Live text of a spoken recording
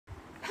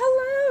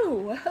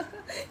you!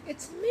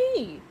 It's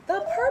me,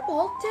 the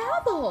Purple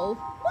Devil!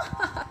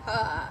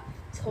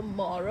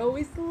 Tomorrow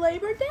is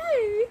Labor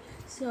Day,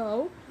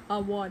 so I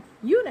want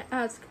you to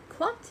ask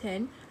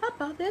Clumpton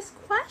about this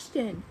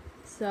question.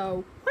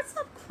 So, what's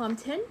up,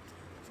 Clumpton?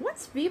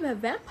 What's Viva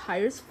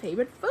Vampire's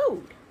favorite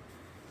food?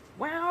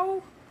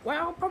 Well,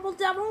 Purple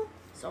Devil,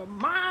 so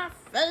my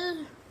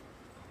favorite...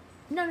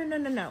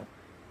 No.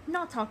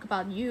 Not talk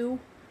about you.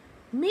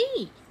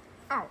 Me!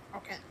 Oh,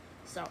 okay.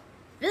 So,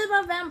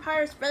 Viva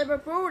Vampire's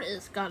favorite food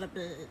is gonna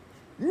be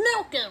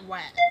Milky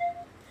Way.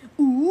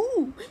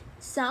 Ooh,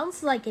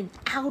 sounds like an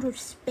outer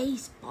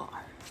space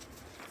bar.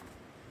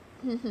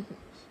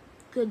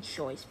 Good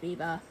choice,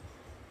 Viva.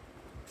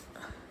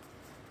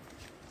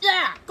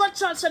 Yeah, good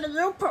choice to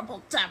you,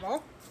 Purple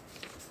Devil.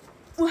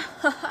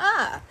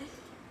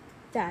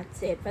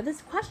 That's it for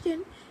this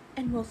question,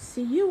 and we'll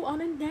see you on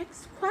the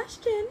next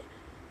question.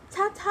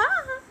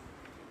 Ta-ta!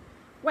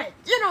 Wait,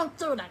 you don't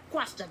do that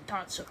question,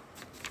 don't you?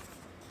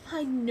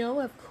 I know,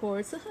 of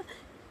course.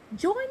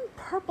 Join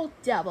Purple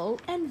Devil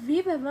and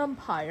Viva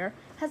Vampire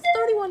has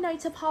 31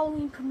 Nights of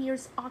Halloween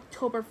premieres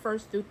October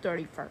 1st through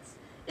 31st.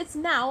 It's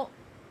now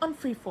on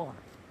Freeform.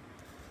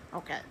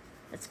 Okay,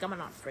 it's coming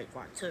on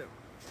Freeform too.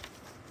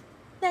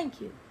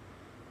 Thank you.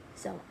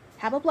 So,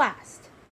 have a blast.